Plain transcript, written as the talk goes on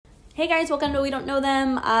Hey guys, welcome to We Don't Know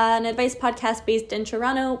Them, an advice podcast based in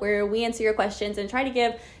Toronto where we answer your questions and try to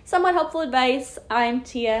give somewhat helpful advice. I'm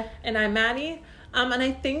Tia. And I'm Maddie. And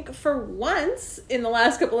I think for once in the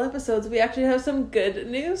last couple episodes, we actually have some good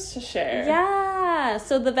news to share. Yeah,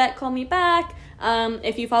 so the vet called me back.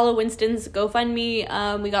 If you follow Winston's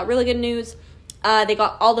GoFundMe, we got really good news. They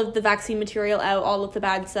got all of the vaccine material out, all of the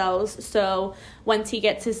bad cells. So once he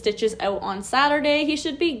gets his stitches out on Saturday, he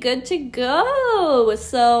should be good to go.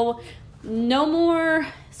 So no more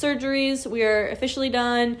surgeries. We are officially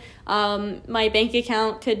done. My bank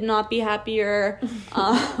account could not be happier.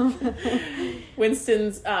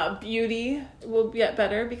 Winston's beauty will get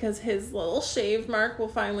better because his little shave mark will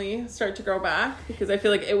finally start to grow back, because I feel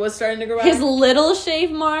like it was starting to grow back. His little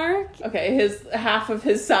shave mark? Okay, his half of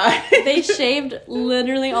his side. They shaved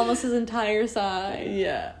literally almost his entire side.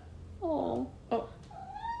 Yeah. Oh.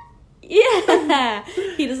 Yeah.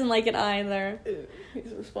 He doesn't like it either.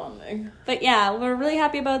 He's responding. But yeah, we're really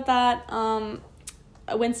happy about that.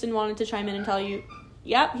 Winston wanted to chime in and tell you,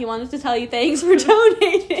 he wanted to tell you thanks for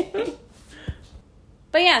donating.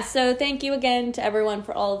 But yeah, so thank you again to everyone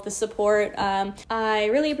for all of the support. I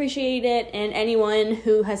really appreciate it, and anyone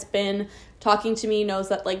who has been talking to me knows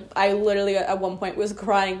that, like, I literally at one point was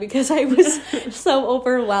crying because I was so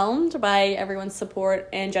overwhelmed by everyone's support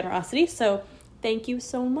and generosity. So thank you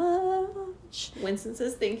so much. Winston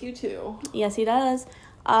says thank you too. Yes, he does.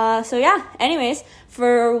 So yeah, anyways,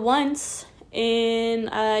 for once in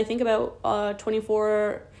I think about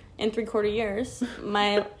 24 and 3/4 years,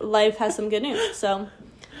 my life has some good news. So,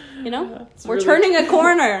 you know, we're really turning a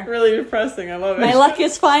corner. Really depressing. I love it. My luck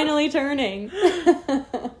is finally turning.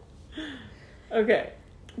 Okay.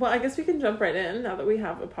 Well, I guess we can jump right in now that we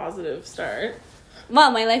have a positive start.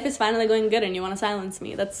 Wow, my life is finally going good and you want to silence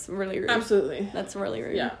me. That's really rude. Absolutely. That's really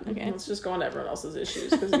rude. Yeah. Okay. Let's just go on to everyone else's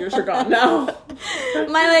issues because yours are gone now. My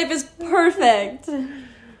life is perfect.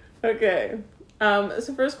 Okay.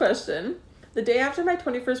 So first question. The day after my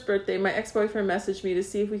 21st birthday, my ex-boyfriend messaged me to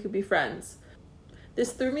see if we could be friends.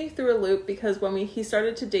 This threw me through a loop because when he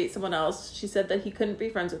started to date someone else, she said that he couldn't be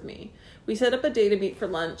friends with me. We set up a day to meet for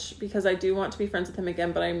lunch because I do want to be friends with him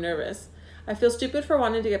again, but I'm nervous. I feel stupid for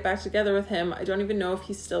wanting to get back together with him. I don't even know if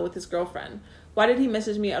he's still with his girlfriend. Why did he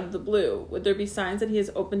message me out of the blue? Would there be signs that he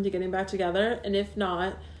is open to getting back together? And if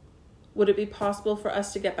not, would it be possible for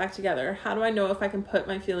us to get back together? How do I know if I can put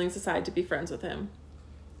my feelings aside to be friends with him?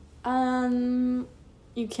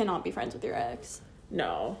 You cannot be friends with your ex.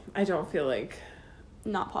 No, I don't feel like...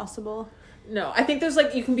 Not possible. No, I think there's,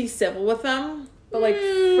 like, you can be civil with them, but, like,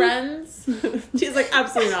 friends? She's like,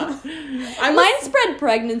 absolutely not. Mine spread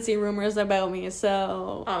pregnancy rumors about me,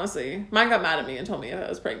 so... Honestly, mine got mad at me and told me if I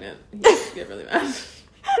was pregnant. He would get really mad.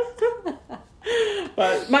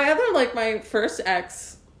 But my first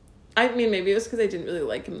ex... I mean, maybe it was because I didn't really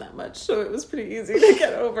like him that much, so it was pretty easy to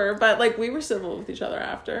get over. But, like, we were civil with each other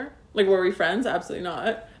after. Like, were we friends? Absolutely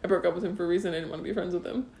not. I broke up with him for a reason. I didn't want to be friends with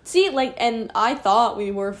him. See, like, and I thought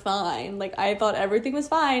we were fine. Like, I thought everything was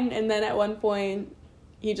fine. And then at one point,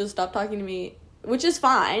 he just stopped talking to me, which is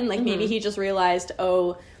fine. Like, maybe he just realized,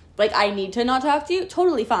 oh, like, I need to not talk to you.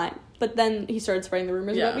 Totally fine. But then he started spreading the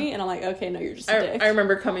rumors about me, and I'm like, okay, no, you're just a dick. I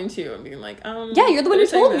remember coming to you and being like, yeah, you're the one who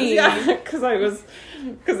told me. Yeah, because my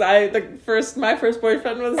first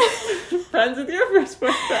boyfriend was friends with your first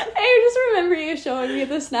boyfriend. I just remember you showing me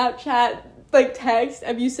the Snapchat, like, text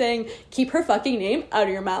of you saying, keep her fucking name out of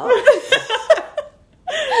your mouth.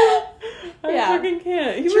 I fucking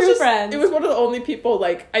can't. True friends. It was one of the only people,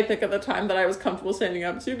 like, I think at the time that I was comfortable standing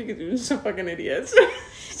up to because he was so fucking idiots.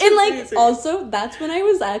 And, like, also, that's when I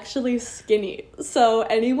was actually skinny. So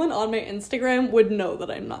anyone on my Instagram would know that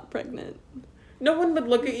I'm not pregnant. No one would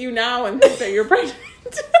look at you now and think that you're pregnant.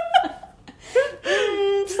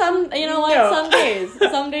 You know what? No.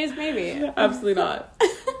 Some days maybe. Absolutely not.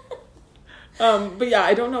 But yeah,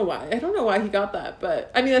 I don't know why. I don't know why he got that, but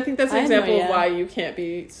I mean, I think that's an example of why you can't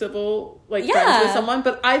be civil, like, friends with someone.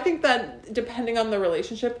 But I think that depending on the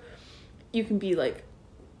relationship, you can be, like,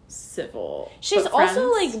 civil. She's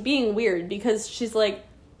also, like, being weird because she's, like,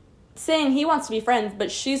 saying he wants to be friends,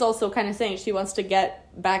 but she's also kind of saying she wants to get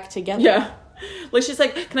back together. Yeah. Like, she's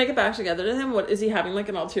like, can I get back together to him? What is he having, like,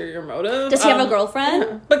 an ulterior motive? Does he have a girlfriend?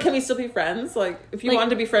 Yeah. But can we still be friends? Like, if you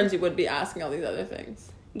wanted to be friends, you would be asking all these other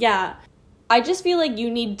things. Yeah. I just feel like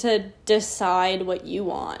you need to decide what you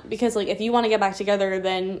want. Because, like, if you want to get back together,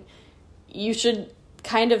 then you should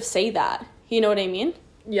kind of say that. You know what I mean?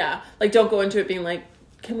 Yeah. Like, don't go into it being like,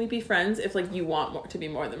 can we be friends if, like, you want to be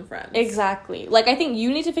more than friends? Exactly. Like, I think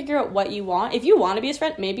you need to figure out what you want. If you want to be his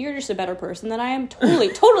friend, maybe you're just a better person than I am.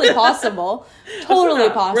 Totally possible.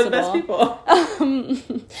 Totally possible. We're the best people.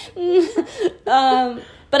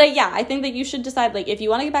 But yeah, I think that you should decide, like, if you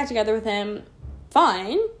want to get back together with him,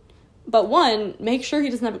 fine. But one, make sure he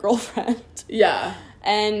doesn't have a girlfriend. Yeah.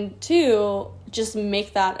 And two, just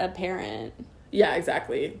make that apparent. Yeah,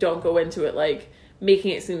 exactly. Don't go into it, like,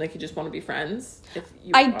 making it seem like you just want to be friends. If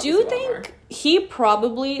you I do think he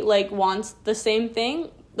probably, like, wants the same thing.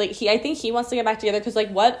 Like, I think he wants to get back together because, like,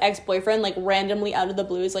 what ex-boyfriend, like, randomly out of the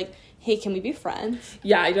blue is like, hey, can we be friends?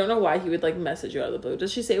 Yeah, I don't know why he would, like, message you out of the blue.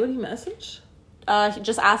 Does she say what he messaged?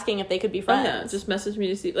 Just asking if they could be friends. Oh, yeah, just message me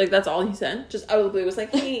to see. Like, that's all he sent? Just out of the blue. It was like,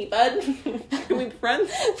 hey, bud, can we be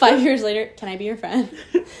friends? 5 years later, can I be your friend?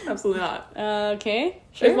 Absolutely not. Okay,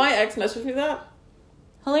 sure. If my ex messaged me that,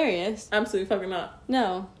 hilarious. absolutely fucking not.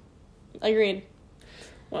 No. Agreed.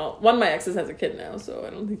 Well, one of my exes has a kid now, so I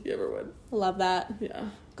don't think he ever would. Love that. Yeah.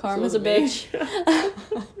 Karma's a bitch.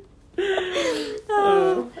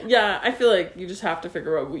 Yeah, I feel like you just have to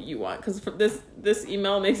figure out what you want, because this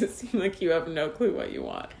email makes it seem like you have no clue what you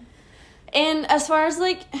want. And as far as,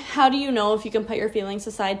 like, how do you know if you can put your feelings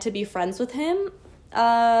aside to be friends with him?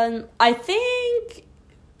 I think...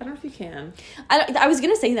 I don't know if you can. I was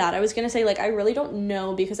going to say that. I was going to say, like, I really don't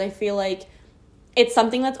know, because I feel like it's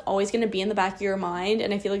something that's always going to be in the back of your mind,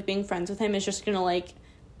 and I feel like being friends with him is just going to, like,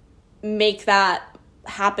 make that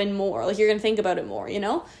happen more. Like, you're going to think about it more, you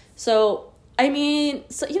know? So, I mean,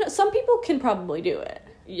 so, you know, some people can probably do it.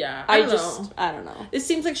 Yeah, I don't know. It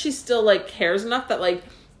seems like she still, like, cares enough that, like,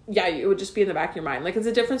 yeah, it would just be in the back of your mind. Like, it's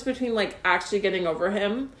a difference between, like, actually getting over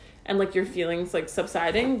him and, like, your feelings, like,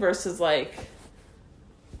 subsiding versus, like,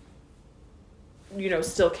 you know,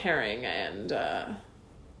 still caring and,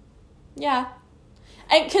 Yeah.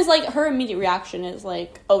 Because, like, her immediate reaction is,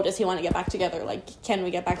 like, oh, does he want to get back together? Like, can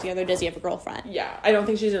we get back together? Does he have a girlfriend? Yeah, I don't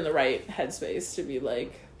think she's in the right headspace to be,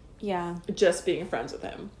 like... Yeah. Just being friends with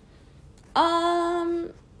him.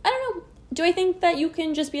 I don't know. Do I think that you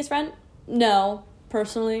can just be his friend? No.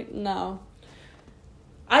 Personally, no.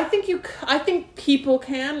 I think people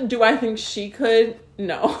can. Do I think she could?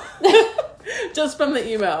 No. Just from the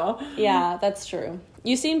email. Yeah, that's true.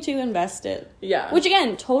 You seem too invested. Yeah. Which,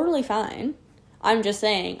 again, totally fine. I'm just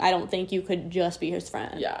saying, I don't think you could just be his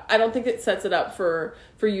friend. Yeah, I don't think it sets it up for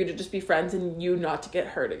you to just be friends and you not to get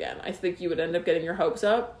hurt again. I think you would end up getting your hopes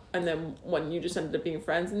up, and then when you just ended up being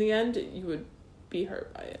friends in the end, you would be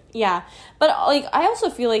hurt by it. Yeah, but, like, I also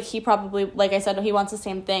feel like he probably, like I said, he wants the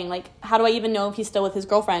same thing. Like, how do I even know if he's still with his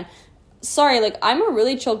girlfriend? Sorry, like, I'm a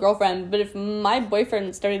really chill girlfriend, but if my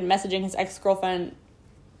boyfriend started messaging his ex-girlfriend,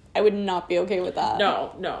 I would not be okay with that.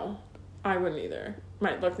 No, I wouldn't either.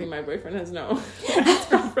 Luckily, my boyfriend has no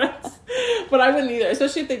girlfriends. But I wouldn't either,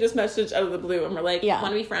 especially if they just messaged out of the blue and were like, want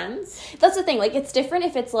to be friends? That's the thing. Like, it's different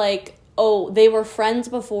if it's like, oh, they were friends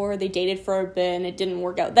before, they dated for a bit, and it didn't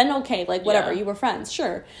work out. Then, okay, like, whatever, you were friends,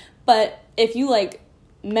 sure. But if you, like,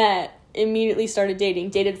 met, immediately started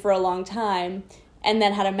dated for a long time, and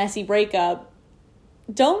then had a messy breakup,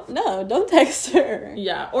 don't text her.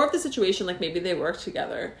 Yeah, or if the situation, like, maybe they work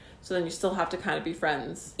together, so then you still have to kind of be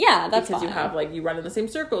friends. Yeah, that's because fine. you have, like, you run in the same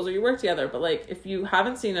circles or you work together. But, like, if you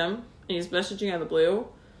haven't seen him and he's messaging out of the blue,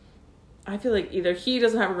 I feel like either he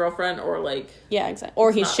doesn't have a girlfriend or, like... Yeah, exactly.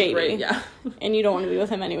 Or he's shady. Great. Yeah. And you don't want to be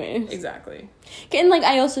with him anyways. Exactly. And, like,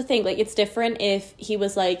 I also think, like, it's different if he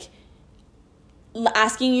was, like,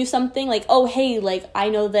 asking you something, like, oh, hey, like, I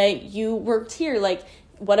know that you worked here, like...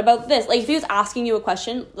 What about this? Like, if he was asking you a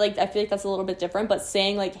question, like, I feel like that's a little bit different. But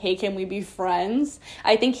saying, like, hey, can we be friends?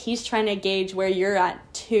 I think he's trying to gauge where you're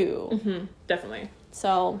at, too. Mm-hmm. Definitely.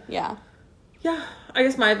 So, yeah. Yeah. I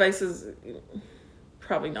guess my advice is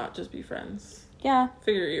probably not just be friends. Yeah.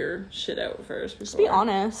 Figure your shit out first. Just be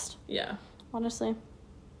honest. Yeah. Honestly.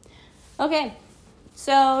 Okay.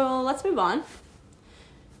 So, let's move on.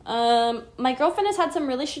 My girlfriend has had some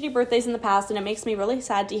really shitty birthdays in the past, and it makes me really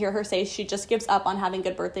sad to hear her say she just gives up on having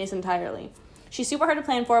good birthdays entirely. She's super hard to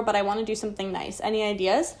plan for, but I want to do something nice. Any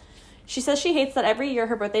ideas? She says she hates that every year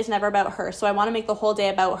her birthday's never about her, so I want to make the whole day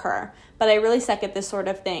about her, but I really suck at this sort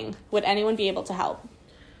of thing. Would anyone be able to help?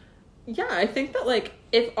 Yeah, I think that, like,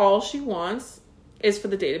 if all she wants is for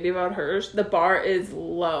the day to be about hers, the bar is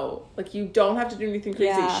low. Like, you don't have to do anything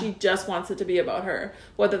crazy. Yeah. She just wants it to be about her.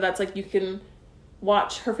 Whether that's, like, you can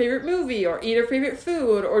watch her favorite movie or eat her favorite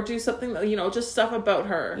food or do something, you know, just stuff about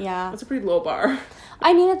her. Yeah. That's a pretty low bar.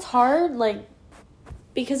 I mean, it's hard, like,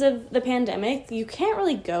 because of the pandemic, you can't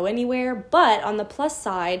really go anywhere, but on the plus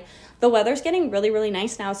side, the weather's getting really, really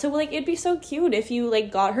nice now, so, like, it'd be so cute if you,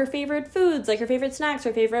 like, got her favorite foods, like, her favorite snacks,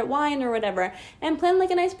 her favorite wine or whatever, and plan, like,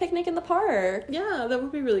 a nice picnic in the park. Yeah, that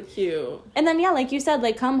would be really cute. And then, yeah, like you said,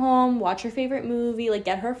 like, come home, watch her favorite movie, like,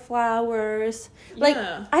 get her flowers. Like,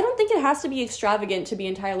 I don't think it has to be extravagant to be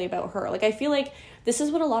entirely about her. Like, I feel like this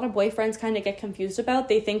is what a lot of boyfriends kind of get confused about.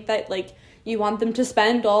 They think that, like, you want them to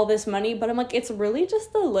spend all this money, but I'm like, it's really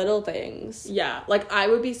just the little things. Yeah, like, I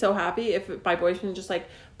would be so happy if my boyfriend just, like,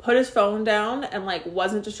 put his phone down and, like,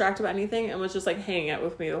 wasn't distracted by anything and was just, like, hanging out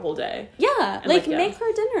with me the whole day. Yeah, and, like, make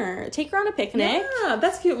her dinner. Take her on a picnic. Yeah,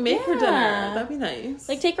 that's cute. Make her dinner. That'd be nice.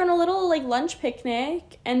 Like, take her on a little, like, lunch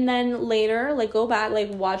picnic, and then later, like, go back, like,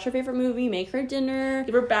 watch her favorite movie, make her dinner.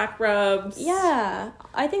 Give her back rubs. Yeah,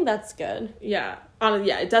 I think that's good. Yeah.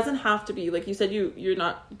 Yeah, it doesn't have to be, like you said, you're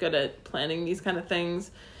not good at planning these kind of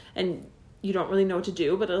things, and you don't really know what to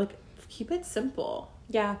do, but, like, keep it simple.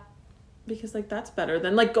 Yeah. Because, like, that's better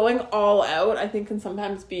than, like, going all out, I think, can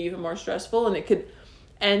sometimes be even more stressful, and it could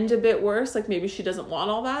end a bit worse. Like, maybe she doesn't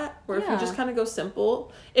want all that, where if you just kind of go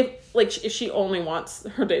simple, if she only wants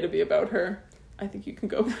her day to be about her, I think you can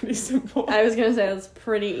go pretty simple. I was gonna say, that's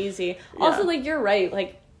pretty easy. Yeah. Also, like, you're right,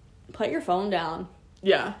 like, put your phone down.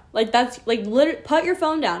 Yeah. Like, that's, like, put your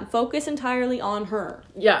phone down. Focus entirely on her.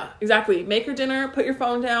 Yeah, exactly. Make her dinner, put your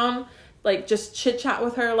phone down, like, just chit-chat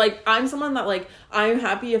with her. Like, I'm someone that, like, I'm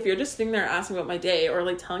happy if you're just sitting there asking about my day, or,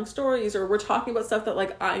 like, telling stories, or we're talking about stuff that,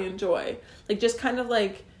 like, I enjoy. Like, just kind of,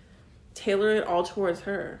 like, tailor it all towards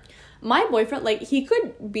her. My boyfriend, like, he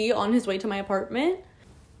could be on his way to my apartment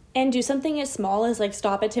and do something as small as, like,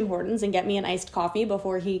 stop at Tim Hortons and get me an iced coffee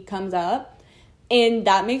before he comes up. And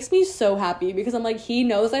that makes me so happy, because I'm like, he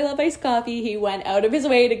knows I love iced coffee. He went out of his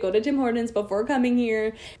way to go to Tim Hortons before coming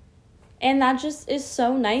here. And that just is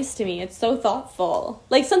so nice to me. It's so thoughtful.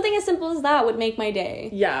 Like, something as simple as that would make my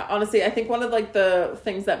day. Yeah, honestly, I think one of, like, the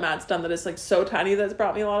things that Matt's done that is, like, so tiny that's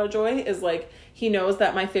brought me a lot of joy is, like, he knows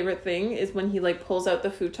that my favorite thing is when he, like, pulls out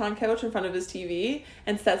the futon couch in front of his TV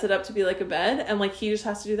and sets it up to be, like, a bed. And, like, he just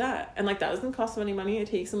has to do that. And, like, that doesn't cost him any money. It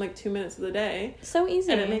takes him, like, 2 minutes of the day. So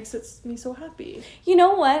easy. And it makes me so happy. You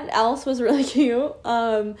know what else was really cute?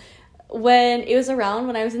 When it was around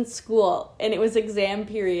when I was in school and it was exam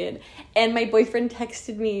period, and my boyfriend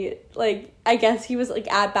texted me, like, I guess he was,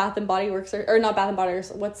 like, at Bath and Body Works, or not Bath and Body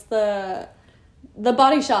Works, what's the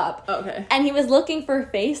Body Shop. Okay. And he was looking for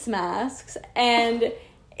face masks, and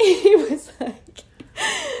he was like,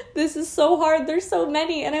 this is so hard, there's so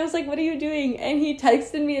many. And I was like, what are you doing? And he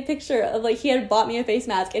texted me a picture of, like, he had bought me a face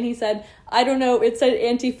mask, and he said, I don't know, it said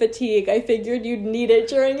anti-fatigue, I figured you'd need it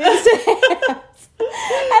during exams.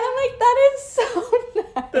 And I'm like, that is so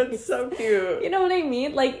nice. That's so cute. You know what I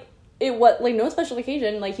mean? Like, it was, like, no special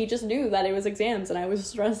occasion. Like, he just knew that it was exams and I was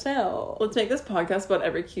stressed out. Let's make this podcast about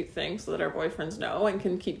every cute thing so that our boyfriends know and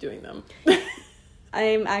can keep doing them.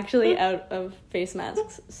 I'm actually out of face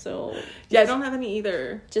masks, so... Yeah, I don't have any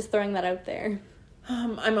either. Just throwing that out there.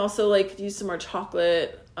 I'm also, like, use some more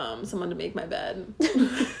chocolate, someone to make my bed.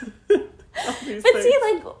 But see,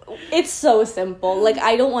 like, it's so simple. Like,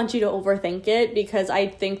 I don't want you to overthink it, because I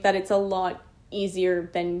think that it's a lot easier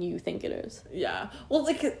than you think it is. Yeah. Well,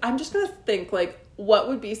 like, I'm just gonna think, like, what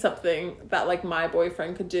would be something that, like, my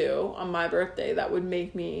boyfriend could do on my birthday that would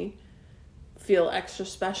make me feel extra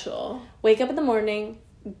special? Wake up in the morning,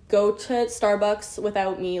 go to Starbucks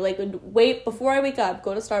without me. Like, wait, before I wake up,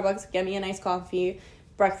 go to Starbucks, get me a nice coffee,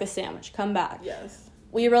 breakfast sandwich, come back. Yes.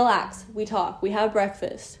 We relax, we talk, we have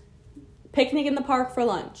breakfast. Picnic in the park for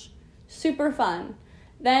lunch. Super fun.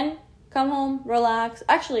 Then come home, relax.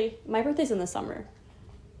 Actually, my birthday's in the summer,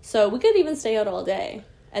 so we could even stay out all day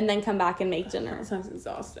and then come back and make dinner. That sounds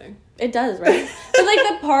exhausting. It does, right? But, like,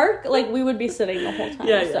 the park, like, we would be sitting the whole time.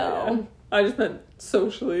 Yeah. I just meant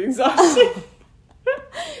socially exhausting.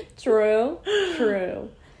 True.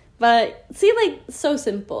 But see, like, so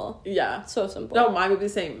simple. Yeah. So simple. No, mine would be the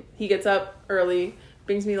same. He gets up early,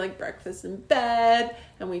 brings me, like, breakfast in bed,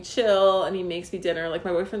 and we chill, and he makes me dinner. Like,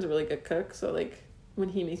 my boyfriend's a really good cook, so, like, when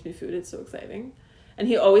he makes me food, it's so exciting. And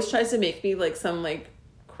he always tries to make me, like, some, like,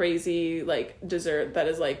 crazy, like, dessert that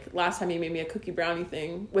is, like, last time he made me a cookie brownie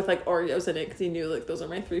thing with, like, Oreos in it, because he knew, like, those are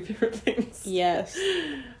my 3 favorite things. Yes.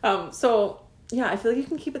 So yeah, I feel like you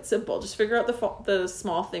can keep it simple. Just figure out the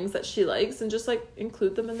small things that she likes and just, like,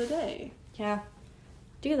 include them in the day. Yeah,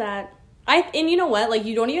 do that. And you know what? Like,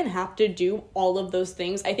 you don't even have to do all of those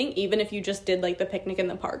things. I think even if you just did, like, the picnic in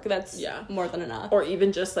the park, that's more than enough. Or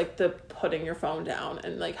even just, like, the putting your phone down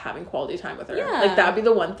and, like, having quality time with her. Yeah. Like, that'd be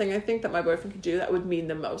the one thing I think that my boyfriend could do that would mean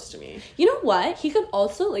the most to me. You know what? He could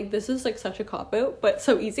also, like, this is, like, such a cop-out, but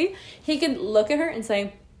so easy. He could look at her and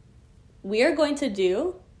say, we are going to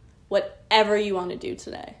do whatever you want to do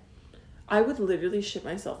today. I would literally shit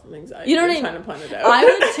myself from anxiety. You know what I mean? Trying to plan it out. I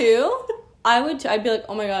would too. I'd be like,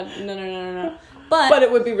 oh my god, no. But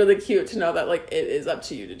it would be really cute to know that, like, it is up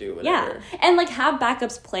to you to do whatever. Yeah. And, like, have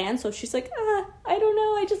backups planned. So if she's like, I don't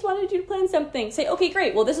know, I just wanted you to plan something. Say, okay,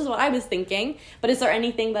 great. Well, this is what I was thinking. But is there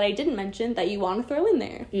anything that I didn't mention that you want to throw in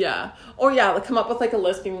there? Yeah. Or, yeah, like, come up with, like, a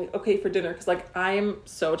list being like, okay, for dinner. Because, like, I'm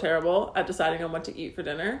so terrible at deciding on what to eat for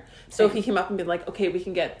dinner. So if he came up and be like, okay, we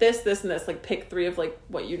can get this, this, and this. Like, pick 3 of, like,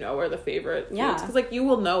 what you know are the favorite foods. Because, like, you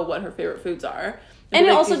will know what her favorite foods are. And it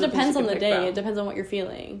also depends on the day. It depends on what you're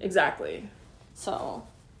feeling. Exactly. So...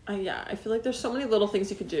 yeah, I feel like there's so many little things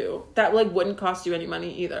you could do that, like, wouldn't cost you any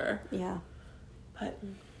money either. Yeah. But...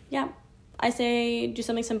 yeah. I say do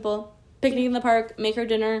something simple. Picnic in the park, make her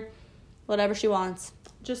dinner, whatever she wants.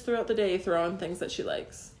 Just throughout the day, throw in things that she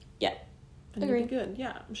likes. Yeah. And agree. Good.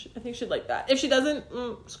 Yeah, I think she'd like that. If she doesn't,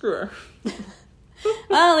 screw her.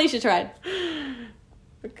 Well, at least you tried.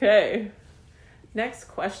 Okay. Next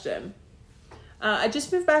question. I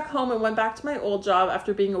just moved back home and went back to my old job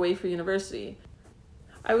after being away for university.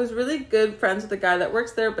 I was really good friends with a guy that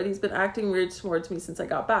works there, but he's been acting weird towards me since I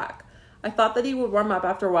got back. I thought that he would warm up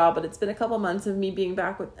after a while, but it's been a couple months of me being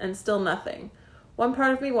back and still nothing. One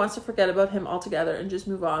part of me wants to forget about him altogether and just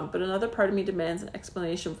move on, but another part of me demands an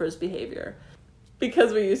explanation for his behavior.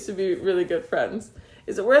 Because we used to be really good friends.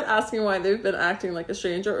 Is it worth asking why they've been acting like a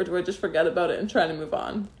stranger, or do I just forget about it and try to move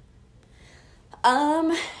on?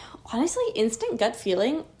 Honestly, instant gut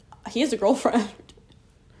feeling, he has a girlfriend.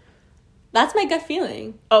 That's my gut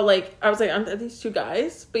feeling. Oh, like, I was like, aren't these 2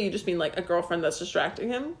 guys? But you just mean, like, a girlfriend that's distracting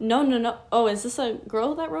him? No. Oh, is this a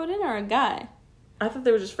girl that wrote in or a guy? I thought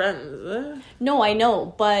they were just friends. No, I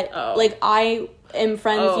know, but, like, I am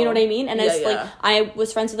friends, you know what I mean? And it's, like, I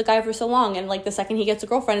was friends with the guy for so long, and, like, the second he gets a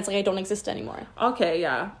girlfriend, it's like I don't exist anymore. Okay,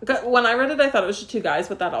 yeah. When I read it, I thought it was just 2 guys,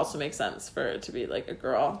 but that also makes sense for it to be, like, a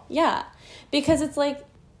girl. Yeah, because it's, like,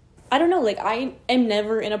 I don't know, like, I am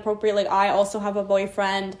never inappropriate. Like, I also have a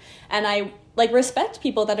boyfriend, and I, like, respect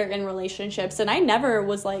people that are in relationships, and I never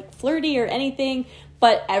was, like, flirty or anything,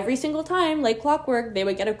 but every single time, like clockwork, they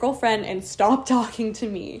would get a girlfriend and stop talking to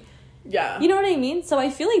me. Yeah. You know what I mean? So I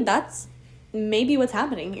feel like that's maybe what's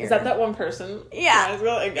happening here. Is that one person? Yeah.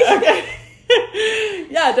 Okay.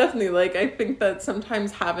 Yeah, definitely. Like, I think that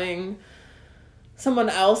sometimes having someone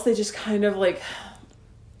else, they just kind of, like,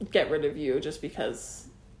 get rid of you just because...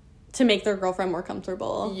 to make their girlfriend more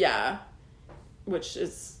comfortable. Yeah. Which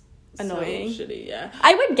is annoying. So shitty, yeah.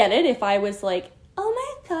 I would get it if I was like, oh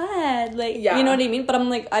my god. Like, yeah. You know what I mean? But I'm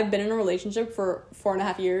like, I've been in a relationship for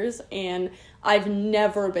 4.5 years, and I've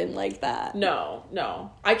never been like that.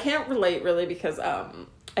 No. I can't relate, really, because I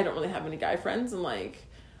don't really have any guy friends, and, like,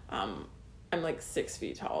 I'm, like, 6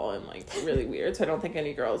 feet tall and, like, really weird, so I don't think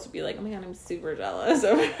any girls would be like, oh my god, I'm super jealous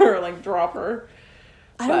of her, or, like, drop her.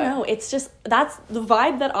 I don't know. It's just, that's the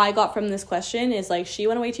vibe that I got from this question is, like, she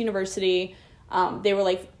went away to university. They were,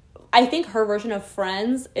 like, I think her version of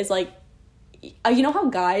friends is, like, you know how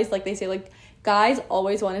guys, like, they say, like, guys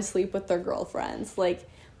always want to sleep with their girlfriends. Like,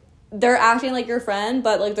 they're acting like your friend,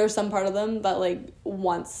 but, like, there's some part of them that, like,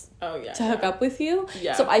 wants to hook up with you.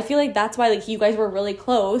 Yeah. So I feel like that's why, like, you guys were really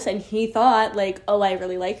close, and he thought, like, oh, I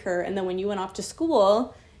really like her. And then when you went off to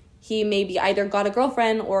school, he maybe either got a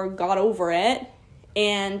girlfriend or got over it.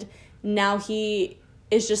 And now he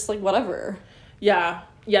is just, like, whatever. Yeah,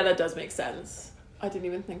 that does make sense. I didn't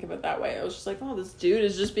even think of it that way. I was just like, oh, this dude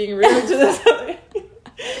is just being rude to this other...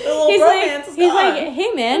 He's like,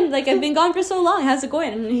 hey, man, like, I've been gone for so long. How's it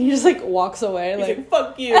going? And he just, like, walks away. He's like,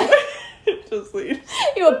 fuck you. Just leave.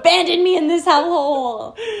 You abandoned me in this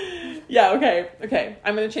hellhole. Yeah, okay.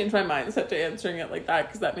 I'm going to change my mindset to answering it like that,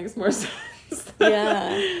 because that makes more sense.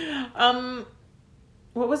 Yeah.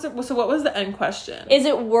 What was it? So what was the end question? Is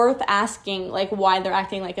it worth asking, like, why they're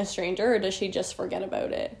acting like a stranger, or does she just forget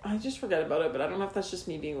about it? I just forget about it, but I don't know if that's just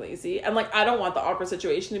me being lazy. And, like, I don't want the awkward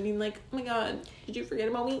situation to be like, oh my god, did you forget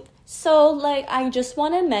about me? So, like, I just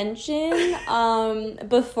want to mention,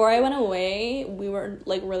 before I went away, we were,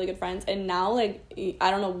 like, really good friends, and now, like,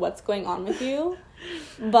 I don't know what's going on with you,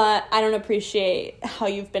 but I don't appreciate how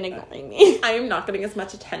you've been ignoring me. I am not getting as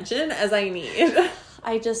much attention as I need.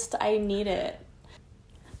 I need it.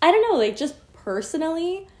 I don't know, like, just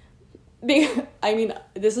personally, I mean,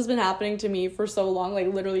 this has been happening to me for so long,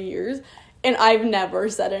 like, literally years, and I've never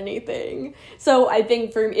said anything. So I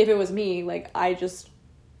think if it was me, like, I just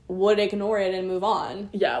would ignore it and move on.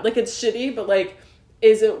 Yeah, like, it's shitty, but, like,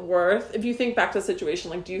 is it worth, if you think back to the situation,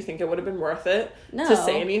 like, do you think it would have been worth it to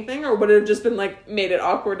say anything, or would it have just been, like, made it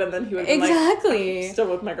awkward, and then he would have been like, I'm still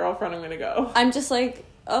with my girlfriend, I'm gonna go. I'm just like,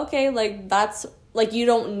 okay, like, that's... Like, you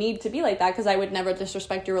don't need to be like that, because I would never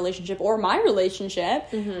disrespect your relationship or my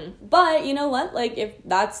relationship. Mm-hmm. But, you know what? Like, if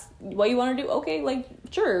that's what you want to do, okay, like,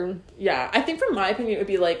 Sure. Yeah, I think from my opinion, it would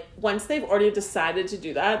be like, once they've already decided to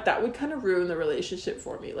do that, that would kind of ruin the relationship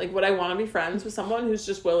for me. Like, would I want to be friends with someone who's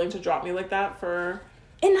just willing to drop me like that for...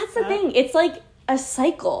 And that's the thing. It's like a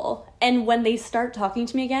cycle. And when they start talking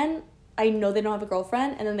to me again, I know they don't have a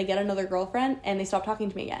girlfriend, and then they get another girlfriend, and they stop talking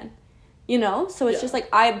to me again. You know? So it's just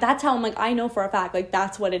like, that's how I'm like, I know for a fact, like,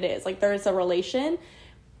 that's what it is. Like, there's a relation,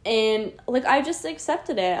 and, like, I just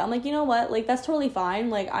accepted it. I'm like, you know what? Like, that's totally fine.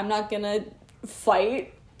 Like, I'm not gonna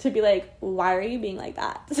fight to be like, why are you being like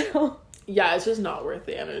that? So yeah, it's just not worth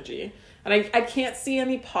the energy. And I can't see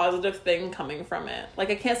any positive thing coming from it.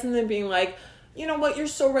 Like, I can't see them being like, you know what, you're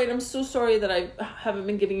so right, I'm so sorry that I haven't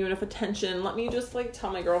been giving you enough attention. Let me just, like,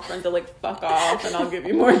 tell my girlfriend to, like, fuck off and I'll give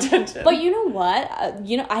you more attention. But you know what? I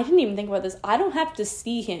didn't even think about this. I don't have to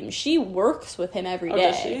see him. She works with him every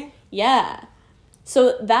day. Does she? Yeah.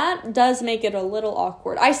 So that does make it a little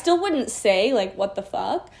awkward. I still wouldn't say, like, what the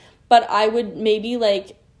fuck, but I would maybe,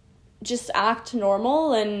 like, just act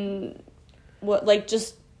normal and,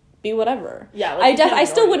 just be whatever. Yeah, like, I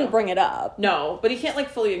still wouldn't bring it up. No, but he can't, like,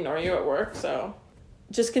 fully ignore you at work, so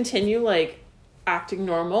just continue, like, acting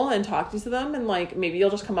normal and talking to them, and, like, maybe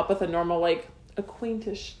you'll just come up with a normal, like,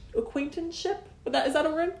 acquaintanceship? Is that a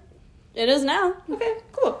word? It is now. Okay,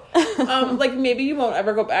 cool. Like, maybe you won't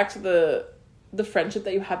ever go back to the friendship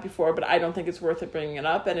that you had before, but I don't think it's worth it bringing it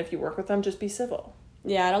up, and if you work with them, just be civil.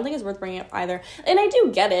 Yeah, I don't think it's worth bringing up either. And I do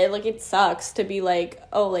get it. Like, it sucks to be like,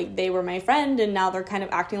 oh, like, they were my friend and now they're kind of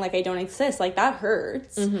acting like I don't exist. Like, that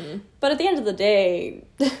hurts. Mm-hmm. But at the end of the day,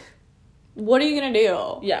 what are you going to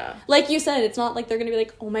do? Yeah. Like you said, it's not like they're going to be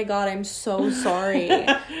like, oh my God, I'm so sorry.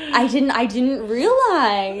 I didn't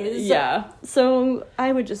realize. Yeah. So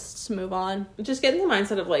I would just move on. Just get in the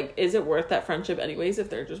mindset of, like, is it worth that friendship anyways if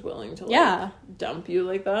they're just willing to, like, dump you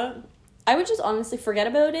like that? I would just honestly forget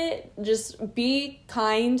about it. Just be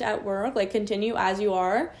kind at work. Like, continue as you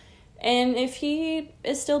are. And if he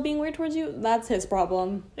is still being weird towards you, that's his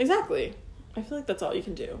problem. Exactly. I feel like that's all you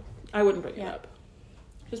can do. I wouldn't bring it up.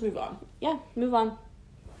 Just move on. Yeah, move on.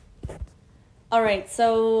 All right,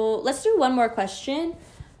 so let's do one more question.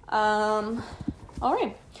 All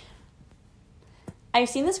right. I've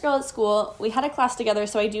seen this girl at school. We had a class together,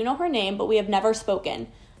 so I do know her name, but we have never spoken.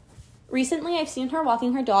 Recently, I've seen her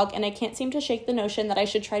walking her dog, and I can't seem to shake the notion that I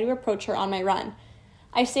should try to approach her on my run.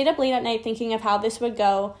 I stayed up late at night thinking of how this would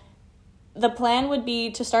go. The plan would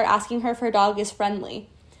be to start asking her if her dog is friendly.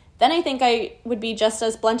 Then I think I would be just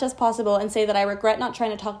as blunt as possible and say that I regret not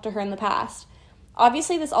trying to talk to her in the past.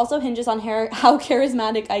 Obviously, this also hinges on how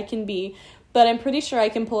charismatic I can be, but I'm pretty sure I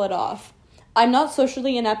can pull it off. I'm not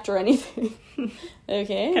socially inept or anything.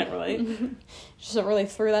 Okay. Can't relate. Just really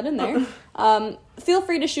threw that in there. Feel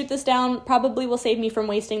free to shoot this down. Probably will save me from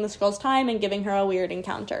wasting this girl's time and giving her a weird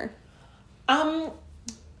encounter. Actually,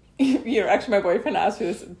 my boyfriend asked me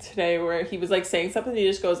this today where he was, like, saying something and he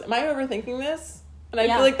just goes, am I overthinking this? And I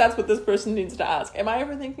feel like that's what this person needs to ask. Am I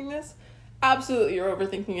overthinking this? Absolutely, you're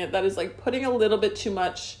overthinking it. That is, like, putting a little bit too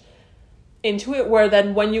much into it, where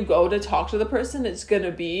then when you go to talk to the person, it's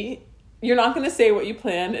gonna be... You're not going to say what you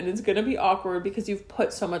planned, and it's going to be awkward because you've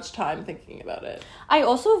put so much time thinking about it. I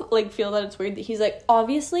also, like, feel that it's weird that he's like,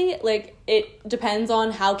 obviously, like, it depends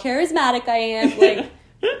on how charismatic I am. Like,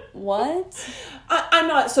 what? I'm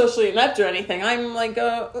not socially inept or anything. I'm, like,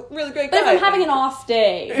 a really great guy. But if I'm having an off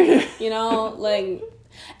day, you know, like...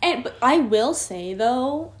 But I will say,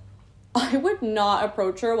 though, I would not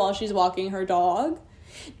approach her while she's walking her dog.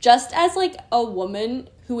 Just as, like, a woman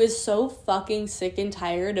who is so fucking sick and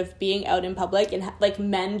tired of being out in public and, like,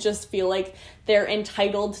 men just feel like they're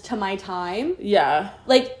entitled to my time. Yeah.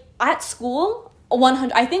 Like, at school,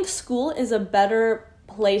 100... I think school is a better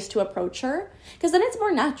place to approach her. Because then it's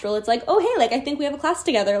more natural. It's like, oh, hey, like, I think we have a class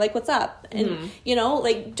together. Like, what's up? And, you know,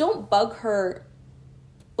 like, don't bug her,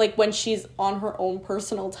 like, when she's on her own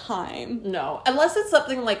personal time. No. Unless it's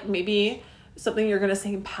something, like, maybe... something you're gonna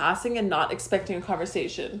say in passing and not expecting a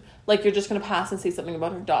conversation. Like, you're just gonna pass and say something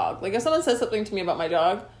about her dog. Like, if someone says something to me about my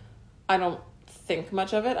dog, I don't think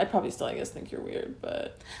much of it. I'd probably still, I guess, think you're weird,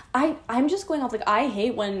 but... I'm just going off, like, I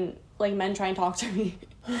hate when, like, men try and talk to me.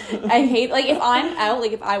 I hate, like, if I'm out,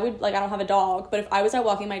 like, if I would, like, I don't have a dog, but if I was out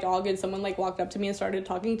walking my dog and someone, like, walked up to me and started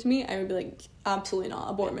talking to me, I would be like, absolutely not,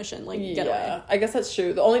 abort mission, like, get away. I guess that's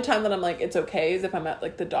true. The only time that I'm like, it's okay is if I'm at,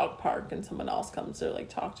 like, the dog park and someone else comes to, like,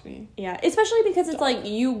 talk to me. Yeah, especially because it's like,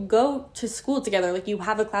 you go to school together, like, you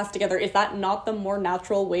have a class together. Is that not the more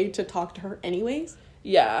natural way to talk to her anyways?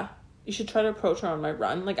 Yeah. You should try to approach her on my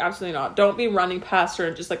run. Like, absolutely not. Don't be running past her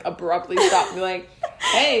and just, like, abruptly stop and be like,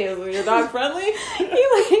 hey, is your dog friendly? He,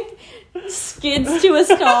 like, skids to a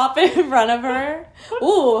stop in front of her.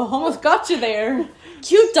 Ooh, almost got you there.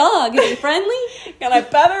 Cute dog. Is he friendly? And I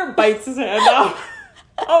bet her bites his hand off.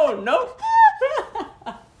 Oh, no.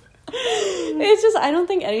 It's just, I don't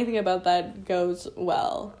think anything about that goes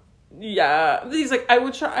well. Yeah. He's like,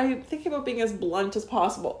 I'm thinking about being as blunt as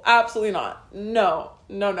possible. Absolutely not. No.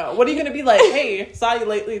 What are you going to be like? Hey, saw you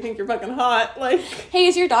lately, think you're fucking hot. Like, hey,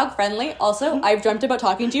 is your dog friendly? Also, I've dreamt about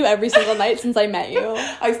talking to you every single night since I met you.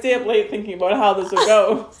 I stay up late thinking about how this would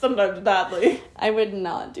go, sometimes badly. I would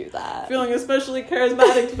not do that. Feeling especially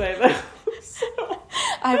charismatic today, though. So.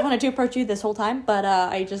 I wanted to approach you this whole time, but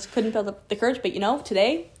I just couldn't build up the courage. But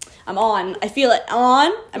today I'm on. I feel it. I'm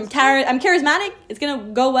on. I'm charismatic. It's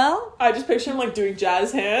gonna go well. I just picture him like doing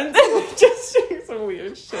jazz hands, just doing some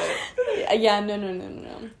weird shit. Yeah, no.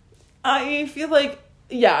 I feel like,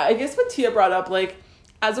 I guess what Tia brought up, like,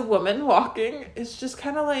 as a woman walking, it's just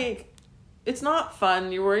kind of like, it's not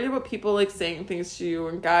fun. You're worried about people like saying things to you,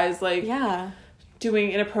 and guys like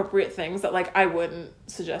doing inappropriate things that like I wouldn't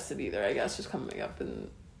suggest it either. I guess just coming up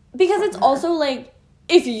and because it's also like,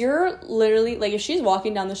 if you're literally, like, if she's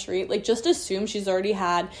walking down the street, like, just assume she's already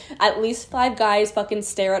had at least 5 guys fucking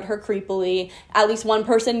stare at her creepily, at least one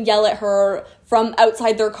person yell at her from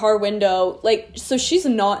outside their car window, like, so she's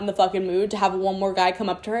not in the fucking mood to have one more guy come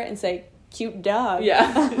up to her and say, cute dog.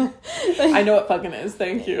 Yeah. I know what fucking is,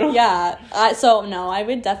 thank you. Yeah. So, no, I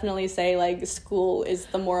would definitely say, like, school is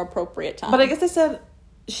the more appropriate time. But I guess I said,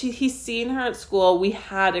 he's seen her at school, we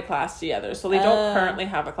had a class together, so they don't currently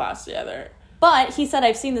have a class together. But he said,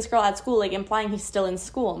 I've seen this girl at school, like, implying he's still in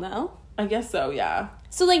school, no? I guess so, yeah.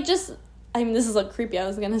 So, like, just, I mean, this is, like, creepy. I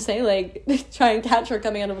was gonna say, like, try and catch her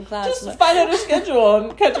coming out of a class. Just find out her schedule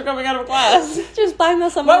and catch her coming out of a class. Just find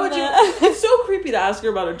out someone. Why would you? It's so creepy to ask her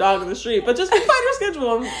about a dog in the street, but just find her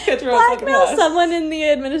schedule and catch her out of the class. Blackmail someone in the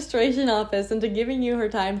administration office into giving you her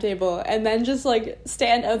timetable, and then just, like,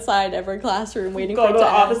 stand outside every classroom waiting for it to go to the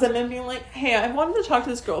end. office and then being like, hey, I wanted to talk to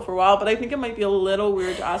this girl for a while, but I think it might be a little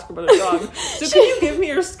weird to ask her about a dog. So can you give me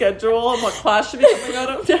your schedule and what class should be coming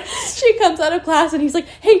out of? She comes out of class and he's like,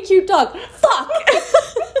 hey, cute dog. Fuck! It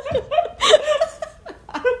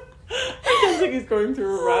sounds like he's going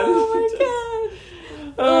through a run. Oh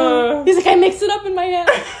my god. He's like, I mixed it up in my hand.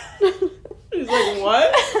 He's like,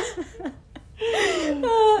 what?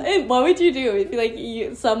 And what would you do if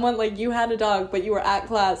you had a dog but you were at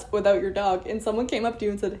class without your dog and someone came up to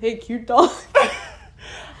you and said, hey, cute dog?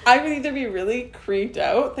 I would either be really creeped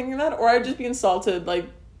out thinking that, or I'd just be insulted, like,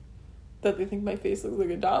 that they think my face looks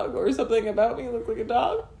like a dog, or something about me look like a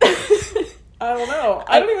dog. I don't know.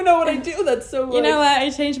 I don't even know what I do. That's so, like... You know what?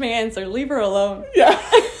 I changed my answer. Leave her alone. Yeah.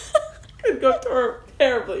 Could go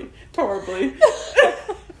horribly. Could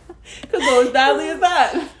go as badly as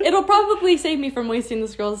that. It'll probably save me from wasting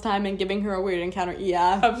this girl's time and giving her a weird encounter.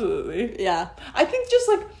 Yeah. Absolutely. Yeah. I think just,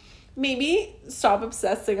 like, maybe stop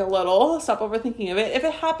obsessing a little. Stop overthinking of it. If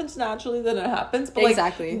it happens naturally, then it happens. But, like,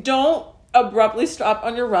 exactly. Don't abruptly stop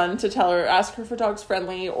on your run to tell her, ask her for dog's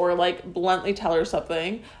friendly, or like bluntly tell her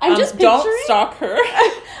something. Don't stalk her.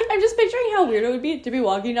 I'm just picturing how weird it would be to be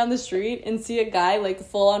walking down the street and see a guy like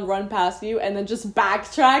full on run past you and then just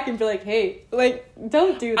backtrack and be like, hey, like,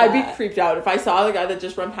 don't do that. I'd be creeped out if I saw the guy that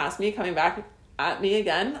just run past me coming back at me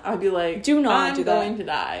again. I'd be like, do not do that. I'm going to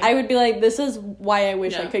die. I would be like, this is why I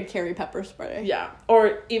wish I could carry pepper spray. Yeah.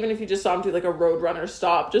 Or even if you just saw him do like a roadrunner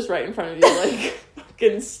stop just right in front of you, like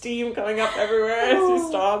fucking steam coming up everywhere as he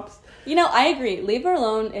stops. You know, I agree. Leave her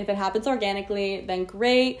alone. If it happens organically, then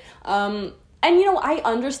great. And, you know, I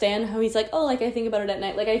understand how he's like, oh, like, I think about it at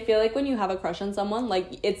night. Like, I feel like when you have a crush on someone,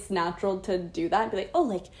 like, it's natural to do that. Be like, oh,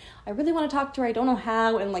 like, I really want to talk to her. I don't know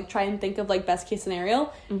how. And, like, try and think of, like, best case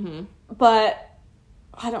scenario. Mm-hmm. But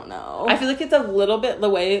I don't know. I feel like it's a little bit, the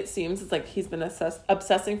way it seems, it's like he's been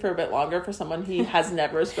obsessing for a bit longer for someone he has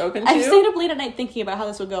never spoken to. I've stayed up late at night thinking about how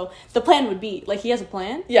this would go. The plan would be, like, he has a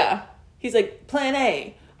plan? Yeah. He's like, plan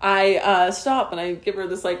A. I stop and I give her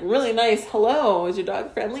this, like, really nice, hello, is your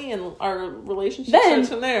dog friendly? And our relationship starts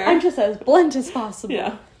from there. I'm just as blunt as possible.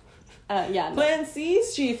 Yeah. Yeah. No. Plan C,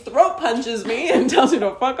 she throat punches me and tells me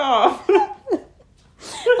to fuck off.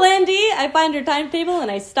 Plan D, I find her timetable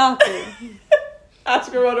and I stalk her.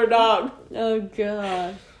 Ask her about her dog. Oh,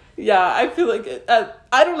 God. Yeah, I feel like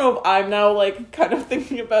I don't know if I'm now, like, kind of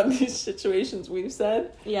thinking about these situations we've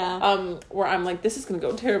said. Yeah. Where I'm like, this is going to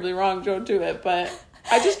go terribly wrong, don't do it. But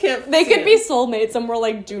I just can't. They could be soulmates and we're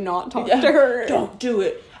like, do not talk to her. Don't do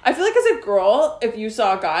it. I feel like as a girl, if you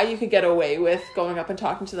saw a guy, you could get away with going up and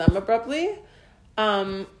talking to them abruptly.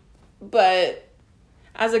 But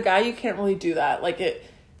as a guy, you can't really do that. Like,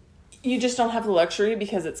 you just don't have the luxury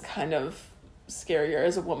because it's kind of scarier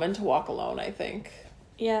as a woman to walk alone, I think.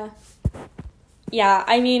 Yeah. Yeah,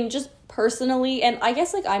 I mean, just personally, and I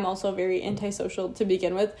guess, like, I'm also very antisocial to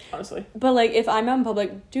begin with. Honestly. But, like, if I'm out in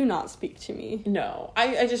public, do not speak to me. No.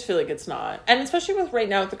 I just feel like it's not. And especially with right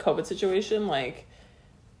now with the COVID situation, like,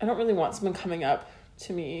 I don't really want someone coming up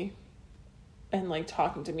to me and, like,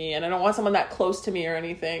 talking to me. And I don't want someone that close to me or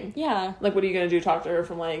anything. Yeah. Like, what are you going to do? Talk to her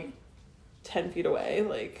from, like, 10 feet away?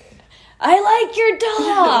 Like... I like your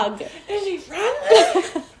dog! Is he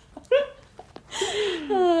friendly?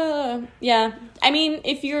 Yeah. I mean,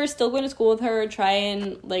 if you're still going to school with her, try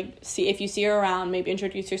and, like, see if you see her around, maybe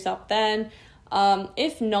introduce yourself then.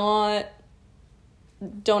 If not,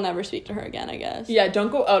 don't ever speak to her again, I guess. Yeah,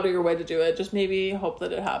 don't go out of your way to do it. Just maybe hope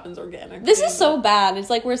that it happens organically. This is so bad. It's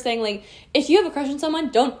like we're saying, like, if you have a crush on someone,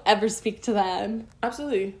 don't ever speak to them.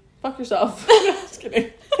 Absolutely. Fuck yourself. Just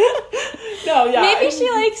kidding. No, yeah. Maybe she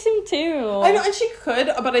likes him too. I know, and she could,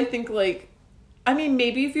 but I think, like, I mean,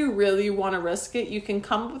 maybe if you really want to risk it, you can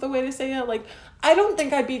come up with a way to say it. Like, I don't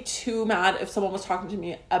think I'd be too mad if someone was talking to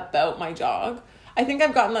me about my dog. I think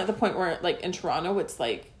I've gotten at the point where, like, in Toronto, it's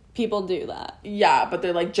like... People do that. Yeah, but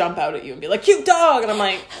they, like, jump out at you and be like, cute dog! And I'm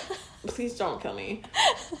like, please don't kill me.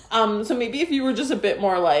 So maybe if you were just a bit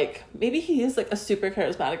more, like... Maybe he is, like, a super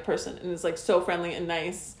charismatic person and is, like, so friendly and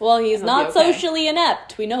nice. Well, he's not socially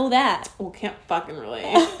inept. We know that. Well, can't fucking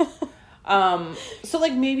relate. So,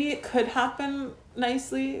 like, maybe it could happen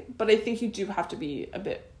nicely, but I think you do have to be a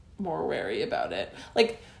bit more wary about it.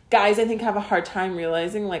 Like, guys, I think, have a hard time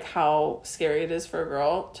realizing, like, how scary it is for a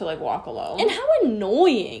girl to, like, walk alone. And how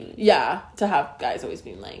annoying. Yeah, to have guys always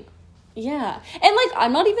being like... Yeah. And, like,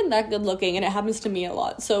 I'm not even that good looking, and it happens to me a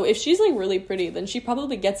lot. So if she's, like, really pretty, then she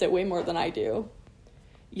probably gets it way more than I do.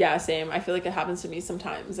 Yeah, same. I feel like it happens to me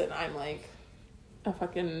sometimes, and I'm, like, a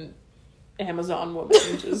fucking... Amazon woman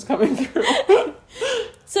just coming through.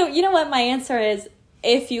 So, you know what? My answer is,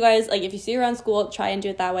 if you guys, like, if you see her around school, try and do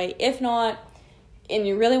it that way. If not, and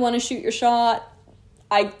you really want to shoot your shot,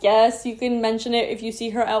 I guess you can mention it if you see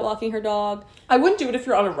her out walking her dog. I wouldn't do it if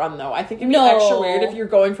you're on a run, though. I think it'd be extra weird if you're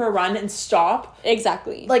going for a run and stop.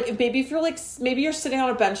 Exactly. Like, maybe if you're, like, maybe you're sitting on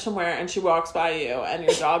a bench somewhere and she walks by you and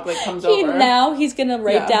your dog, like, comes over. Now he's gonna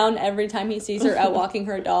write down every time he sees her out walking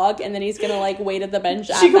her dog, and then he's gonna, like, wait at the bench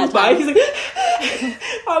at she comes that time. by, he's like,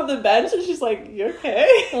 on the bench, and she's like, you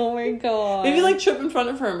okay? Oh my god. Maybe, like, trip in front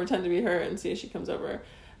of her and pretend to be her and see if she comes over.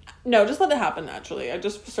 No, just let it happen naturally. I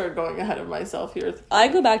just started going ahead of myself here. I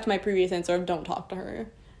go back to my previous answer of don't talk to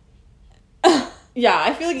her. Yeah,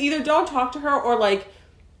 I feel like either don't talk to her or, like,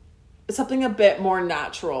 something a bit more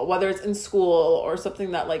natural, whether it's in school or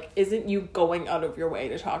something that, like, isn't you going out of your way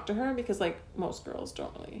to talk to her, because, like, most girls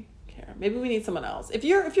don't really care. Maybe we need someone else. If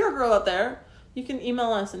you're a girl out there, you can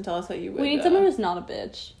email us and tell us how you would. We need someone who's not a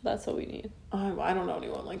bitch. That's what we need. I don't know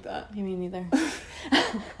anyone like that. Me neither.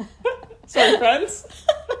 Sorry, friends.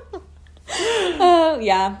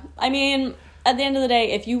 Yeah. I mean, at the end of the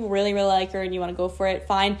day, if you really, really like her and you want to go for it,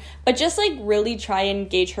 fine. But just, like, really try and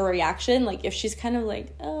gauge her reaction. Like, if she's kind of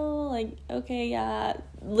like, oh, like, okay, yeah,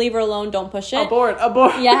 leave her alone, don't push it. Abort.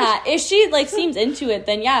 Yeah, if she, like, seems into it,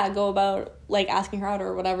 then, yeah, go about, like, asking her out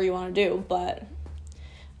or whatever you want to do. But,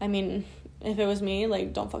 I mean, if it was me,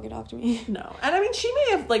 like, don't fucking talk to me. No. And, I mean, she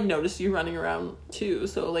may have, like, noticed you running around, too.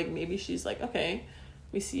 So, like, maybe she's like, okay,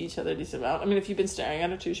 we see each other a decent amount. I mean, if you've been staring at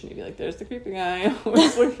her, too, she may be like, there's the creepy guy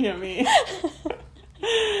who's looking at me.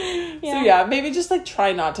 So, yeah, maybe just, like,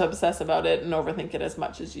 try not to obsess about it and overthink it as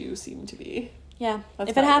much as you seem to be. Yeah.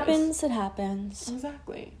 That's if it happens, it happens.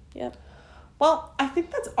 Exactly. Yep. Well, I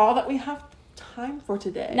think that's all that we have time for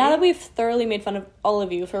today. Now that we've thoroughly made fun of all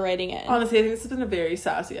of you for writing in. Honestly, I think this has been a very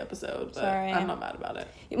sassy episode, but sorry. I'm not mad about it.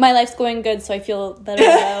 My life's going good, so I feel better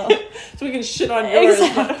about so we can shit on yours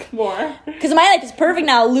more. Because my life is perfect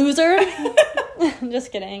now, loser.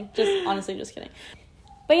 Just kidding. Honestly, just kidding.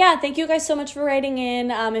 But yeah, thank you guys so much for writing in.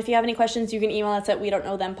 If you have any questions, you can email us at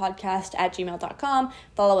wedon'tknowthempodcast@gmail.com.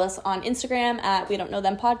 Follow us on Instagram at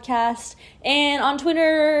wedon'tknowthempodcast. And on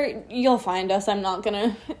Twitter, you'll find us. I'm not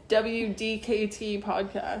gonna... WDKT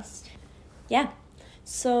podcast. Yeah.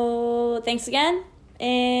 So, thanks again,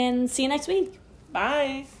 and see you next week.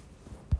 Bye.